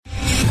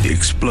The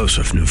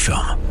explosive new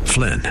film,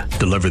 Flynn,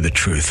 deliver the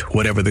truth,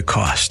 whatever the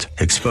cost,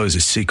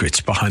 exposes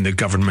secrets behind the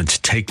government's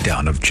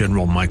takedown of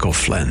General Michael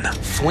Flynn.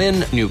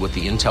 Flynn knew what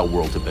the intel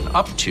world had been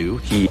up to.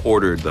 He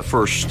ordered the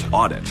first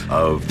audit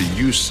of the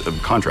use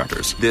of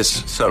contractors.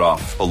 This set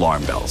off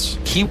alarm bells.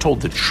 He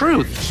told the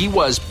truth. He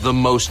was the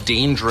most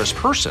dangerous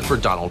person for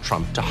Donald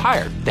Trump to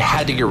hire. They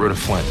had to get rid of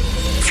Flynn.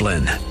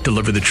 Flynn,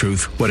 deliver the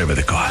truth, whatever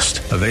the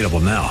cost. Available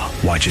now.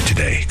 Watch it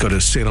today. Go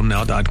to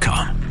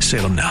salemnow.com.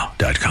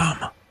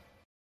 salemnow.com.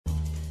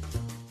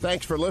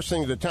 Thanks for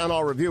listening to the Town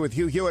Hall Review with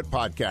Hugh Hewitt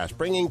podcast,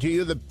 bringing to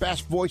you the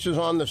best voices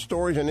on the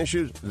stories and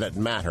issues that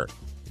matter.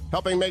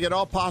 Helping make it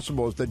all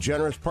possible is the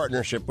generous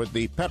partnership with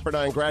the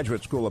Pepperdine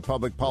Graduate School of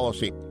Public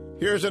Policy.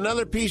 Here's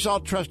another piece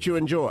I'll trust you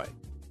enjoy.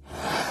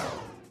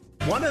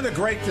 One of the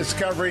great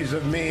discoveries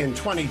of me in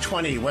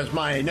 2020 was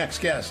my next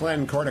guest,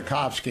 Len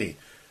Khodorkovsky.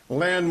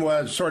 Len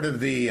was sort of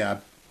the,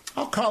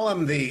 I'll call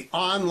him the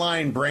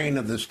online brain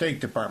of the State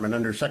Department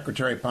under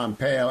Secretary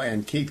Pompeo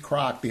and Keith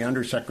Kroc, the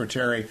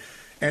undersecretary.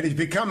 And he's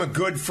become a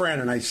good friend.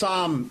 And I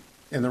saw him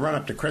in the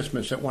run-up to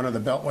Christmas at one of the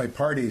Beltway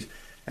parties.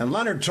 And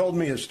Leonard told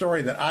me a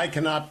story that I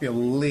cannot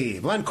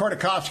believe. Len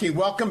Khodorkovsky,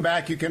 welcome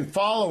back. You can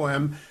follow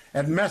him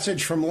at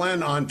Message from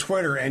Len on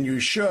Twitter, and you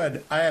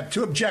should. I have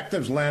two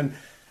objectives, Len.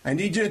 I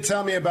need you to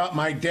tell me about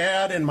my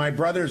dad and my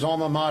brother's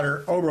alma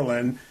mater,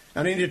 Oberlin.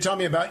 And I need you to tell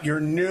me about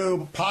your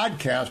new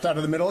podcast out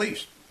of the Middle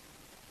East.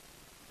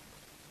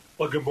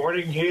 Well, good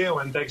morning, Hugh,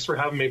 and thanks for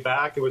having me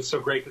back. It was so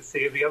great to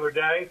see you the other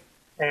day.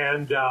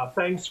 And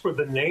thanks for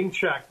the name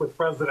check with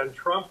President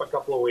Trump a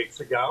couple of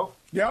weeks ago.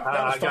 Yep,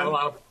 that was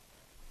fun.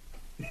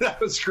 That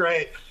was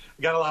great.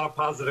 I got a lot of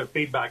positive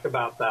feedback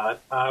about that.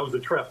 It was a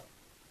trip.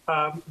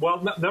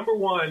 Number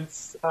one,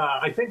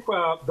 I think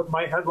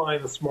my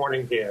headline this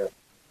morning here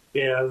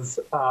is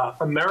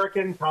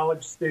American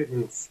college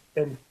students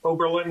in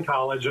Oberlin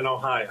College in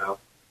Ohio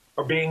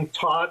are being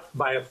taught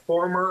by a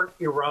former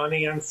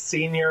Iranian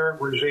senior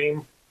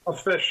regime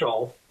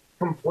official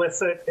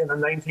complicit in the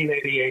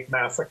 1988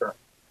 massacre.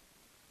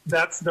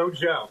 That's no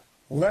joke.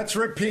 Let's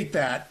repeat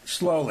that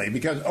slowly,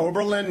 because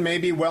Oberlin may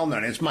be well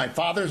known. It's my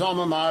father's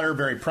alma mater,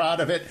 very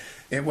proud of it.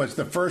 It was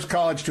the first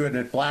college to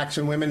admit blacks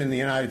and women in the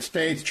United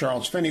States.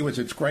 Charles Finney was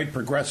its great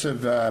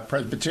progressive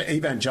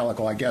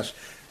evangelical,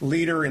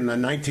 leader in the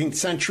 19th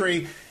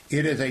century.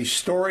 It is a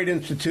storied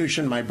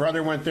institution. My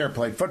brother went there,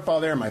 played football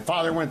there. My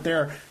father went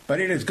there, but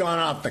it has gone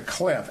off the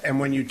cliff.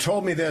 And when you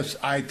told me this,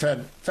 I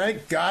said,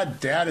 thank God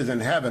Dad is in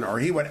heaven, or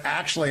he would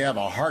actually have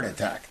a heart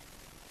attack.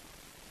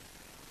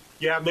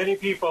 Yeah, many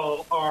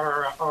people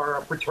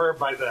are perturbed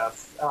by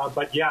this.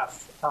 But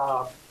yes,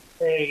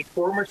 a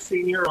former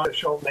senior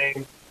official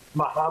named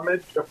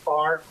Mohammed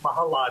Jafar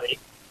Mahalati,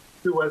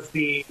 who was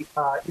the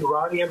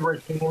Iranian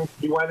regime's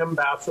UN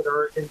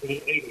ambassador in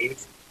the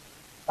 80s,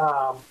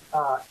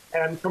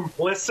 and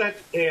complicit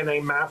in a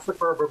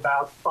massacre of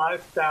about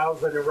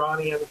 5,000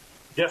 Iranian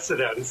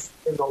dissidents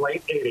in the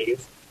late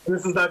 80s. And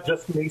this is not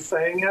just me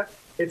saying it,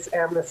 it's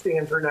Amnesty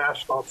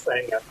International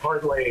saying it,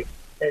 hardly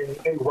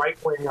a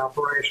right-wing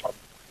operation.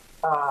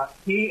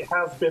 He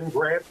has been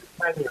granted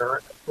tenure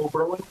at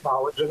Oberlin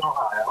College in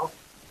Ohio,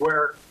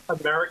 where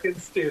American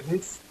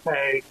students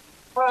pay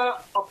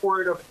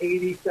upward of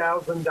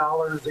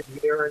 $80,000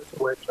 a year in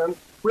tuition.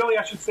 Really,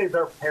 I should say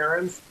their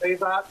parents pay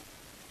that.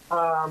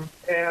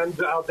 And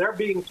they're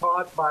being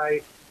taught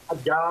by a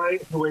guy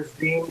who is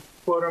deemed,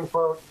 quote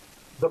unquote,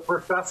 the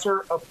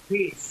professor of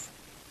peace,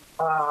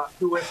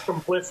 who was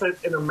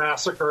complicit in a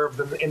massacre in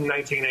the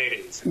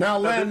 1980s. Now,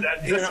 Len,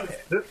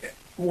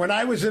 when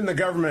I was in the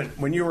government,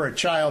 when you were a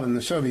child in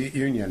the Soviet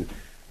Union,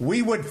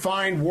 we would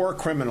find war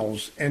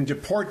criminals and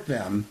deport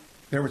them.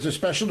 There was a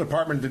special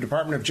department, the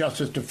Department of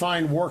Justice, to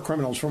find war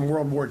criminals from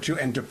World War II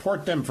and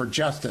deport them for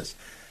justice.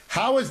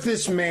 How is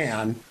this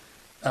man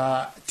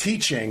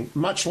teaching,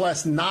 much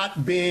less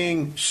not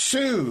being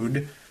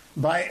sued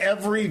by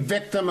every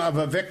victim of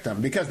a victim?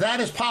 Because that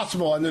is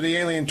possible under the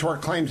Alien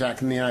Tort Claims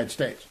Act in the United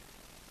States.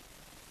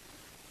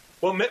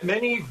 Well,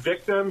 many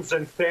victims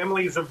and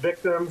families of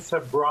victims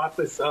have brought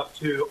this up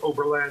to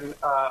Oberlin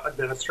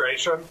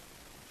administration,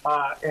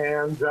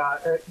 and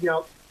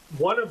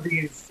one of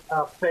these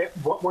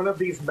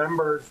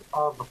members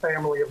of the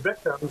family of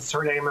victims,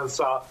 her name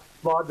is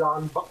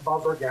Laudan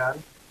Bazargan,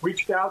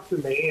 reached out to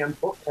me and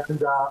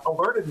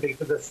alerted me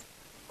to this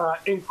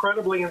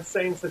incredibly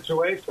insane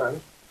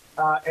situation,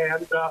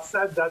 and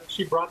said that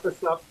she brought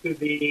this up to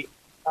the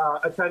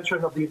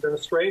attention of the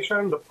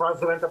administration. The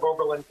president of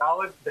Oberlin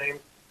College,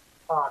 named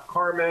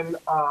Carmen,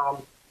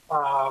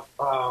 I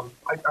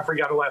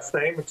forgot her last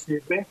name,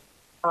 excuse me.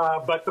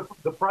 But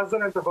the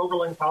president of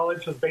Oberlin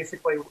College has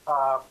basically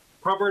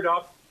covered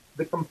up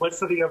the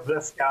complicity of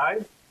this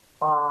guy.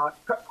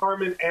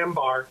 Carmen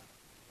Ambar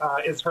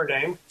is her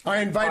name. I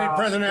invited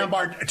President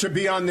Ambar to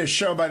be on this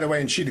show, by the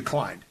way, and she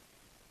declined.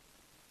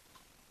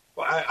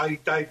 Well, I'm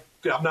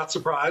not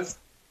surprised.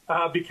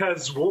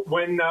 Because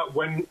when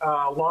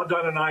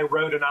Laudan and I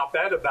wrote an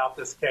op-ed about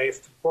this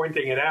case,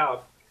 pointing it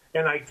out,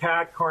 and I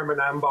tagged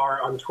Carmen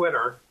Ambar on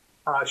Twitter,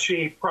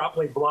 she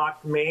promptly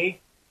blocked me,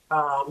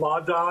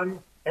 Laudan,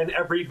 and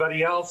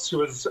everybody else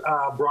who has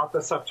brought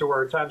this up to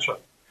our attention.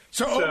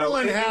 So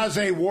Oberlin has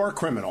a war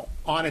criminal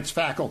on its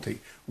faculty.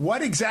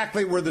 What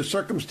exactly were the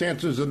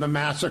circumstances of the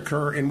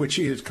massacre in which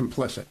he is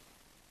complicit?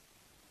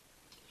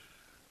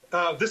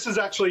 This is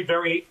actually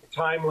very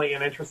timely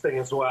and interesting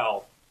as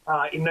well.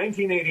 In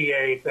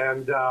 1988,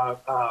 and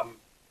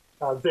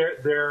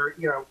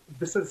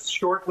this is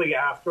shortly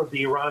after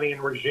the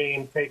Iranian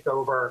regime take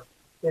over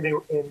in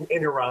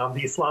Iran,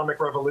 the Islamic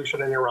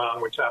Revolution in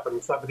Iran, which happened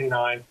in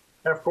 '79.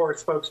 And of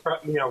course, folks,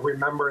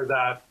 remember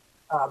that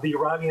the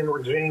Iranian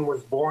regime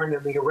was born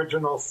in the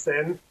original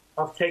sin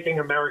of taking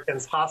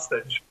Americans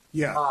hostage.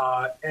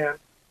 Yeah. And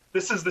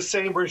this is the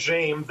same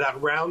regime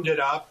that rounded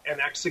up and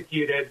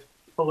executed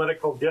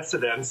political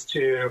dissidents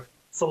to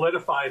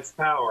solidify its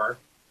power.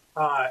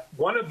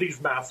 One of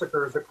these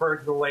massacres occurred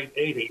in the late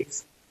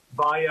 80s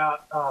via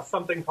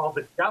something called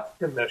the Death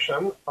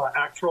Commission,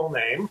 actual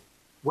name,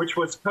 which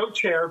was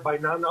co-chaired by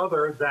none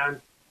other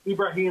than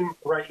Ibrahim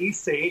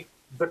Raisi,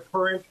 the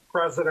current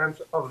president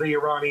of the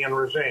Iranian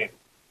regime.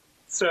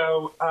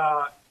 So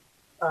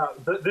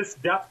this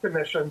Death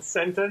Commission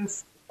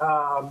sentenced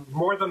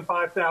more than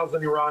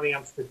 5,000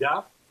 Iranians to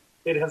death.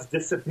 It has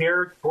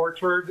disappeared,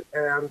 tortured,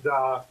 and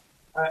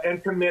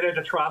committed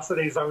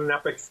atrocities on an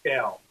epic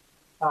scale.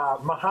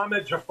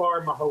 Mohammad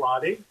Jafar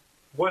Mahalati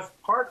was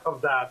part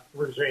of that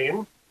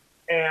regime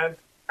and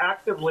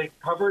actively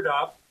covered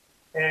up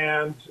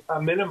and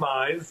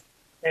minimized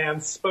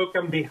and spoke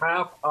on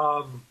behalf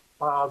of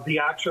the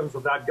actions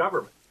of that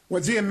government.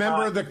 Was he a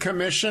member of the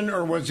commission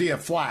or was he a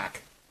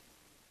flak?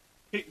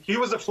 He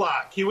was a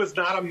flak. He was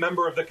not a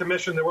member of the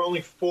commission. There were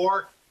only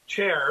 4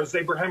 chairs.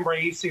 Ibrahim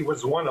Raisi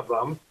was one of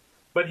them.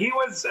 But he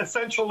was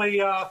essentially,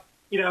 a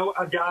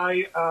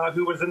guy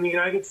who was in the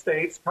United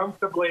States,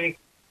 comfortably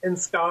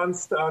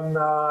ensconced on,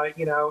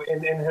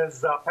 in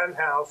his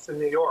penthouse in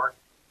New York,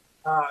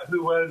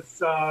 who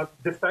was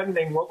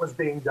defending what was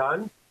being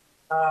done.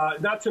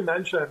 Not to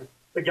mention,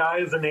 the guy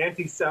is an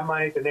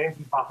anti-Semite, an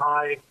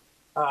anti-Baha'i,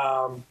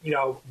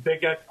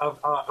 bigot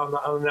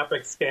on an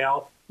epic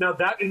scale. Now,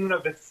 that in and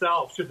of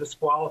itself should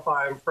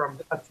disqualify him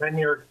from a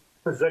tenured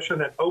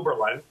position at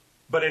Oberlin,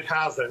 but it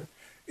hasn't.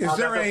 Is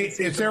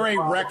there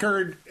a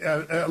record,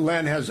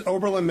 Len, has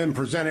Oberlin been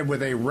presented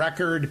with a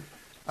record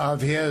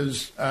of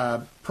his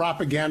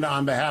propaganda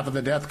on behalf of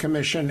the Death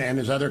Commission and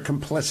his other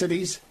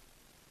complicities?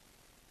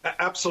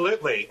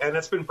 Absolutely. And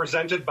it's been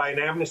presented by an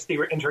Amnesty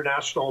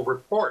International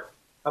report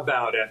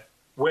about it,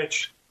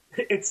 which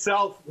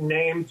itself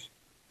named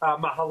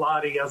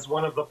Mahalati as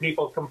one of the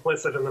people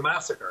complicit in the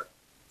massacre.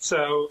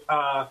 So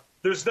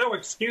there's no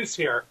excuse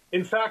here.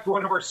 In fact,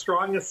 one of our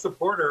strongest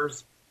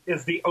supporters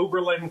is the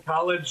Oberlin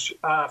College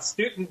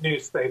student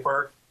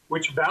newspaper,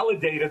 which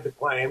validated the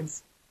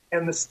claims,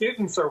 and the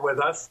students are with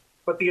us,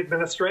 but the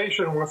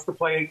administration wants to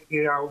play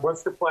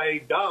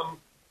dumb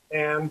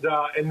and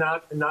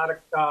not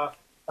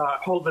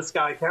hold this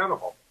guy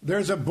accountable.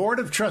 There's a board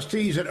of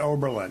trustees at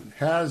Oberlin.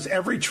 Has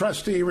every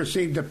trustee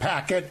received a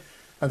packet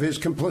of his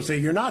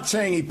complicity? You're not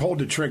saying he pulled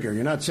the trigger.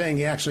 You're not saying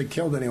he actually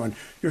killed anyone.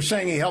 You're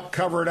saying he helped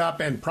cover it up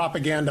and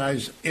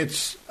propagandize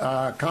its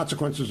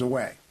consequences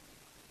away.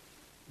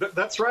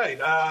 That's right.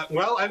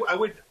 Well, I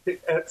would.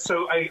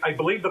 So I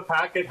believe the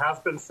packet has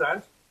been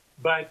sent,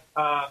 but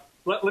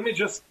let me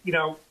just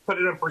put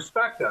it in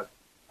perspective.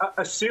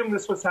 Assume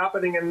this was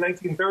happening in the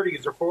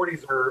 1930s or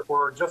 40s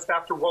or just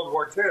after World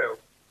War II,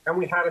 and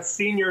we had a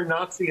senior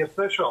Nazi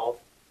official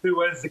who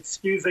was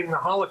excusing the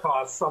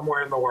Holocaust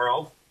somewhere in the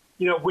world.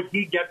 Would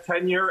he get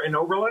tenure in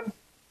Oberlin?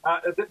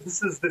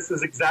 This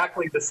is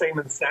exactly the same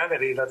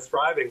insanity that's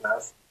driving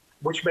this,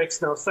 which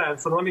makes no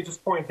sense. And let me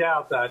just point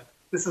out that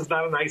this is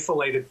not an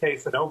isolated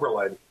case in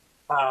Oberlin.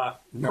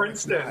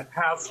 Princeton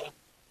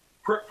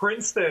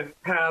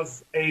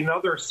has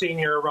another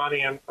senior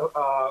Iranian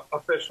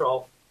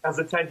official as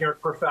a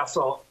tenured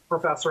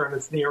professor in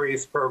its Near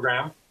East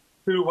program,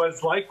 who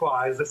was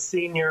likewise a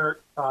senior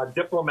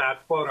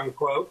diplomat, quote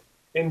unquote,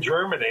 in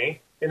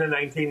Germany in the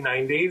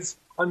 1990s,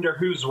 under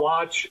whose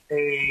watch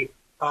an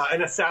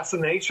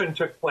assassination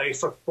took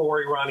place of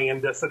 4 Iranian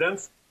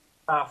dissidents.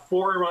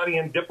 4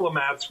 Iranian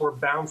diplomats were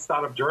bounced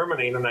out of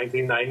Germany in the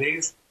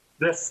 1990s.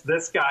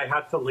 This guy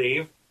had to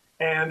leave,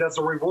 and as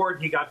a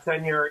reward, he got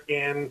tenure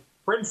in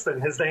Princeton.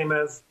 His name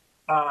is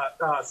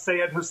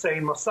Sayed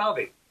Hussein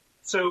Mousavi.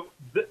 So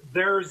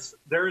there's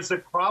a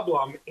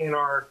problem in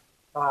our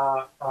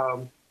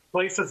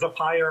places of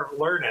higher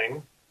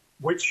learning,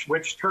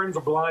 which turns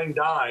a blind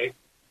eye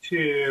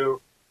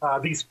to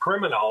these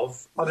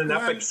criminals on an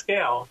epic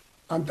scale.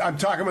 I'm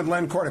talking with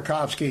Len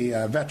Khodorkovsky,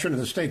 a veteran of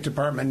the State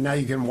Department. Now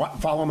you can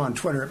follow him on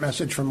Twitter at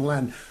Message from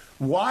Len.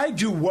 Why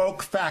do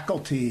woke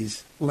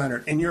faculties,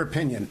 Leonard, in your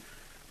opinion,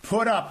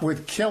 put up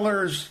with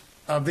killers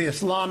of the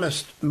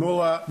Islamist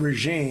mullah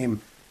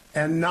regime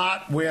and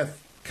not with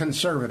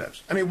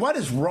conservatives? I mean, what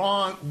is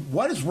wrong?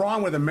 What is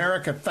wrong with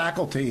American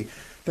faculty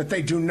that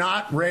they do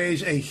not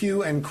raise a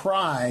hue and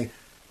cry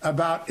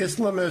about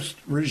Islamist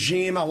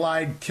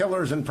regime-allied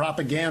killers and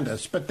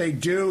propagandists, but they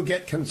do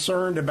get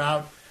concerned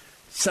about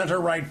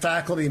center-right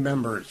faculty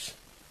members?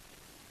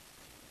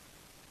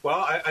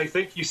 Well, I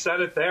think you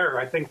said it there.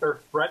 I think they're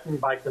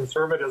threatened by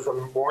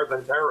conservatism more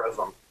than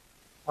terrorism.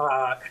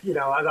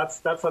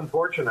 That's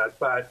unfortunate,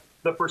 but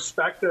the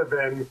perspective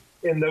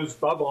in those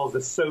bubbles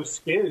is so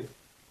skewed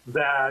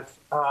that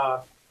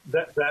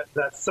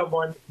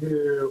someone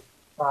who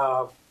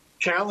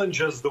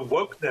challenges the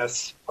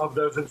wokeness of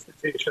those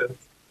institutions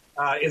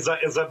is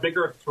a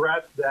bigger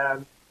threat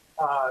than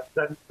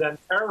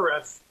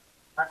terrorists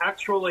are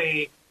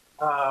actually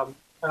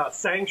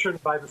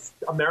sanctioned by the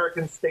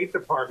American State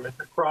Department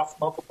across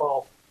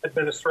multiple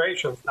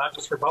administrations, not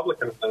just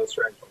Republican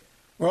administrations.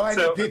 Well,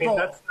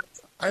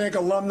 I think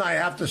alumni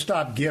have to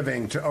stop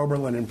giving to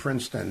Oberlin and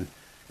Princeton,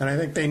 and I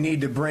think they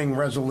need to bring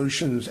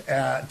resolutions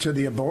to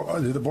the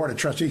Board of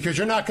Trustees, because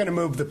you're not going to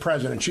move the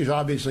president. She's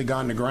obviously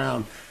gone to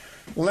ground.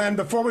 Len,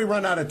 before we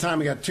run out of time,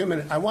 we got 2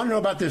 minutes. I want to know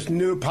about this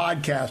new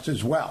podcast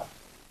as well.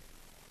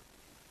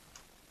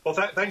 Well,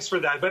 thanks for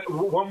that. But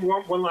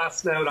one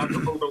last note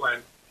on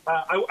Oberlin.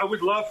 I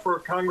would love for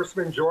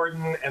Congressman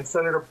Jordan and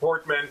Senator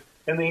Portman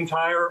and the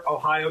entire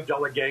Ohio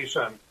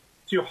delegation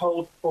to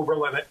hold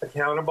Oberlin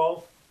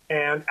accountable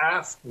and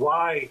ask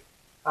why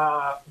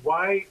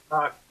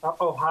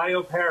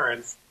Ohio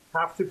parents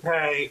have to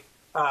pay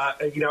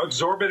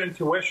exorbitant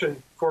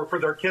tuition for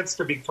their kids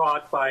to be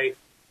taught by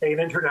an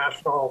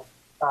international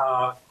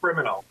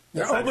criminal.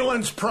 Yeah,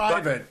 Oberlin's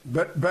private,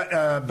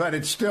 but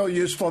it's still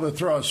useful to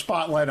throw a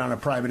spotlight on a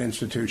private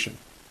institution.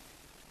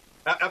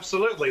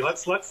 Absolutely.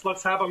 Let's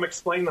have them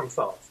explain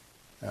themselves.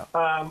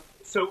 Yeah.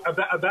 So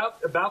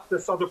about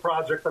this other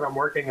project that I'm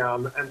working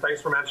on, and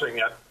thanks for mentioning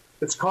it.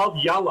 It's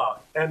called Yalla,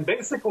 and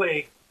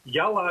basically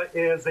Yalla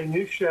is a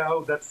new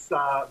show that's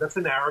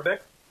in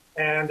Arabic,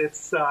 and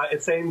it's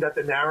aimed at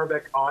an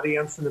Arabic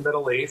audience in the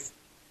Middle East,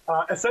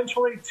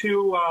 essentially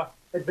to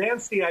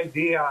advance the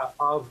idea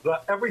of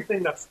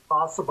everything that's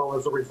possible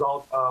as a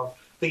result of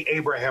the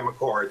Abraham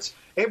Accords.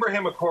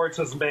 Abraham Accords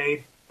has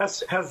been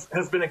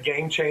a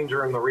game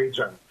changer in the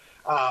region.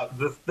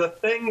 The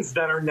things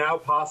that are now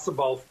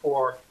possible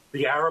for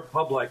the Arab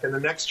public and the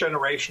next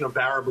generation of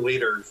Arab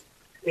leaders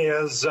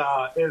is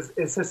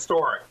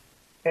historic.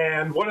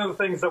 And one of the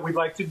things that we'd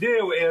like to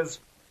do is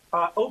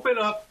open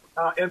up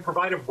and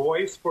provide a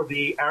voice for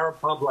the Arab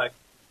public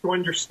to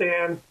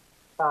understand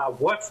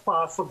what's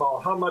possible,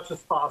 how much is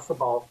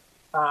possible,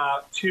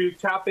 to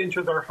tap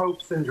into their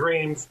hopes and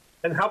dreams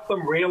and help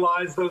them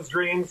realize those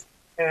dreams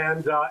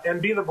and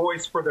be the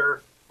voice for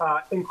their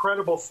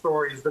incredible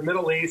stories. The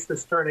Middle East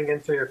is turning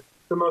into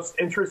the most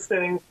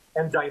interesting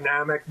and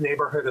dynamic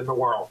neighborhood in the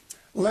world.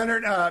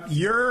 Leonard,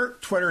 your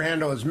Twitter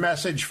handle is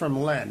Message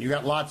from Len. You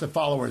got lots of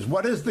followers.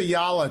 What is the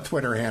Yalla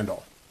Twitter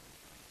handle?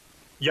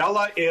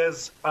 Yalla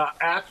is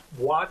at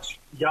Watch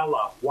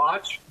Yalla.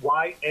 Watch,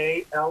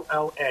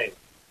 Y-A-L-L-A.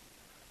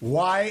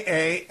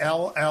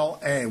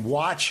 Y-A-L-L-A.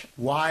 Watch,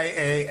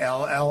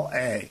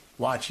 Y-A-L-L-A.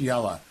 Watch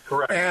Yalla.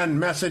 Correct. And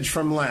Message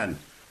from Len.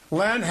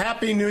 Len,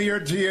 Happy New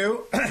Year to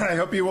you. I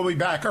hope you will be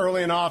back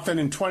early and often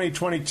in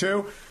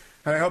 2022.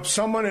 And I hope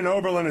someone in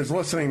Oberlin is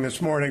listening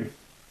this morning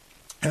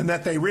and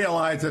that they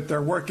realize that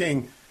they're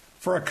working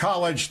for a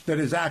college that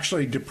is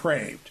actually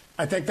depraved.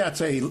 I think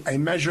that's a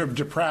measure of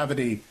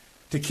depravity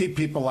to keep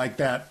people like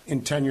that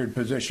in tenured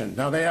positions.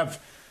 Now, they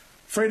have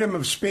freedom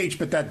of speech,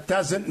 but that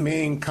doesn't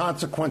mean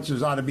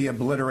consequences ought to be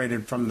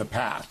obliterated from the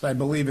past. I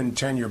believe in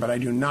tenure, but I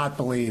do not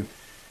believe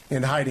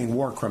in hiding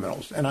war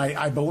criminals. And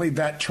I believe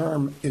that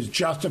term is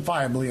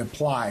justifiably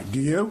applied.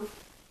 Do you?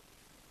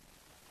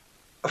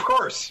 Of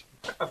course.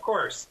 Of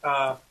course.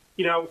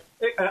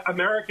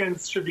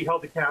 Americans should be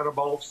held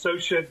accountable. So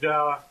should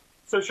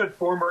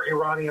former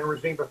Iranian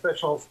regime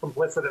officials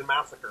complicit in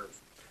massacres.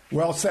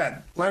 Well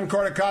said. Len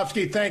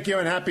Khodorkovsky, thank you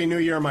and Happy New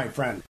Year, my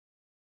friend.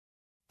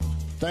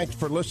 Thanks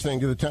for listening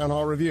to the Town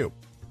Hall Review.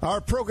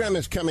 Our program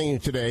is coming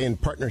today in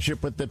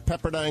partnership with the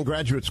Pepperdine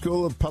Graduate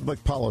School of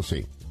Public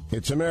Policy.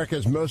 It's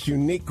America's most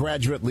unique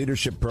graduate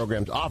leadership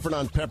programs offered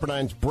on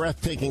Pepperdine's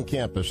breathtaking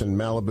campus in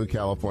Malibu,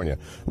 California.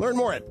 Learn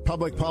more at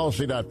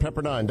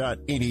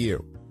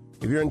publicpolicy.pepperdine.edu.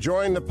 If you're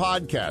enjoying the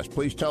podcast,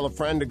 please tell a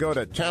friend to go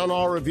to Town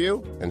Hall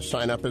Review and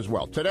sign up as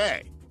well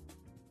today.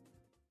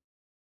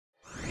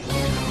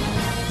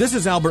 This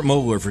is Albert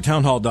Mohler for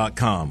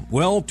townhall.com.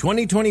 Well,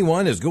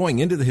 2021 is going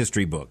into the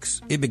history books.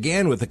 It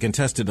began with a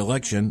contested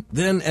election,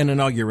 then an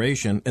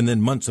inauguration, and then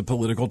months of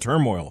political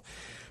turmoil.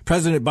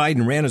 President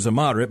Biden ran as a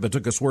moderate but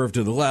took a swerve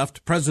to the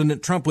left.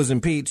 President Trump was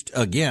impeached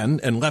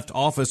again and left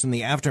office in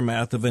the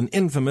aftermath of an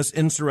infamous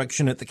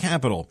insurrection at the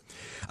Capitol.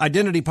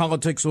 Identity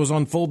politics was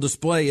on full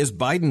display as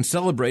Biden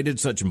celebrated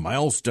such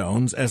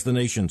milestones as the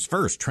nation's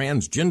first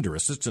transgender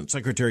assistant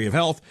secretary of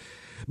health.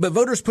 But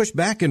voters pushed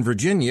back in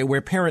Virginia,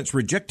 where parents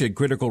rejected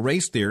critical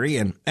race theory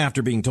and,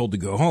 after being told to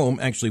go home,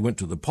 actually went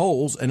to the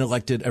polls and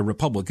elected a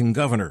Republican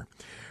governor.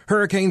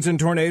 Hurricanes and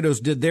tornadoes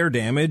did their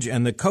damage,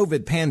 and the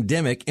COVID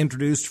pandemic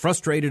introduced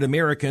frustrated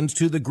Americans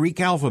to the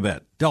Greek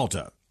alphabet,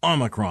 Delta,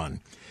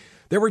 Omicron.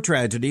 There were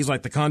tragedies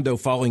like the condo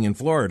falling in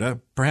Florida.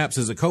 Perhaps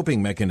as a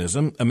coping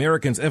mechanism,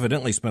 Americans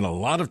evidently spent a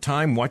lot of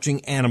time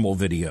watching animal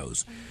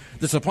videos.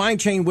 The supply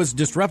chain was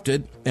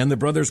disrupted, and the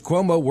brothers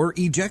Cuomo were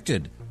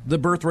ejected. The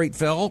birth rate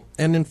fell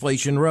and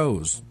inflation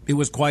rose. It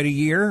was quite a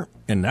year,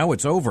 and now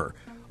it's over.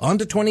 On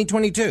to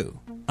 2022.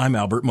 I'm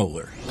Albert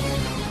Mohler.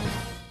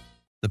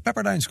 The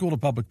Pepperdine School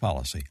of Public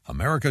Policy,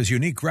 America's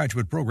unique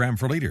graduate program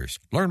for leaders.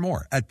 Learn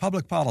more at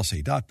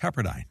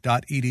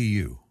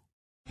publicpolicy.pepperdine.edu.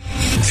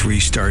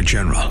 3-star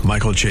General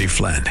Michael J.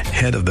 Flynn,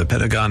 head of the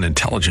Pentagon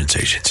Intelligence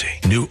Agency,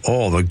 knew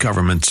all the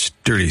government's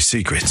dirty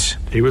secrets.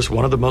 He was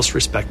one of the most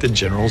respected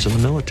generals in the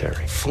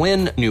military.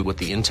 Flynn knew what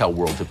the intel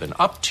world had been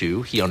up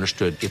to. He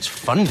understood its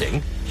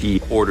funding. He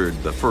ordered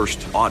the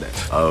first audit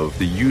of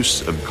the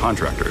use of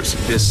contractors.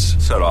 This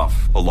set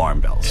off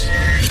alarm bells.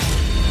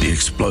 The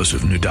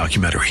explosive new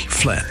documentary,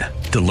 Flynn,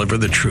 Deliver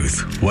the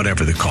Truth,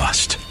 Whatever the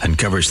Cost,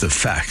 uncovers the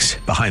facts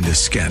behind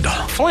this scandal.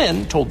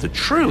 Flynn told the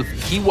truth.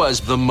 He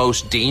was the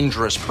most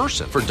dangerous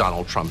person for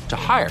Donald Trump to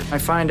hire. I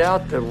find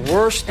out the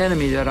worst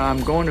enemy that I'm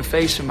going to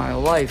face in my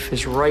life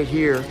is right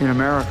here in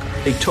America.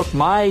 They took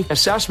my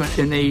assessment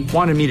and they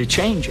wanted me to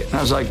change it. And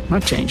I was like, I'm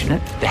not changing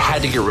it. They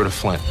had to get rid of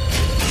Flynn.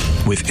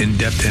 With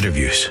in-depth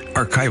interviews,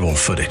 archival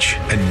footage,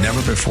 and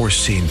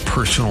never-before-seen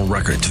personal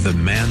records of the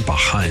man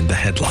behind the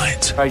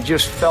headlines. I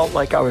just felt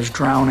like I was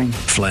drowning.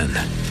 Flynn,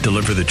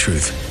 Deliver the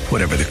Truth,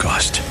 Whatever the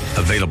Cost.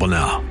 Available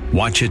now.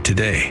 Watch it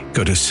today.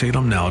 Go to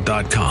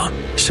salemnow.com.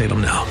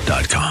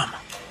 salemnow.com.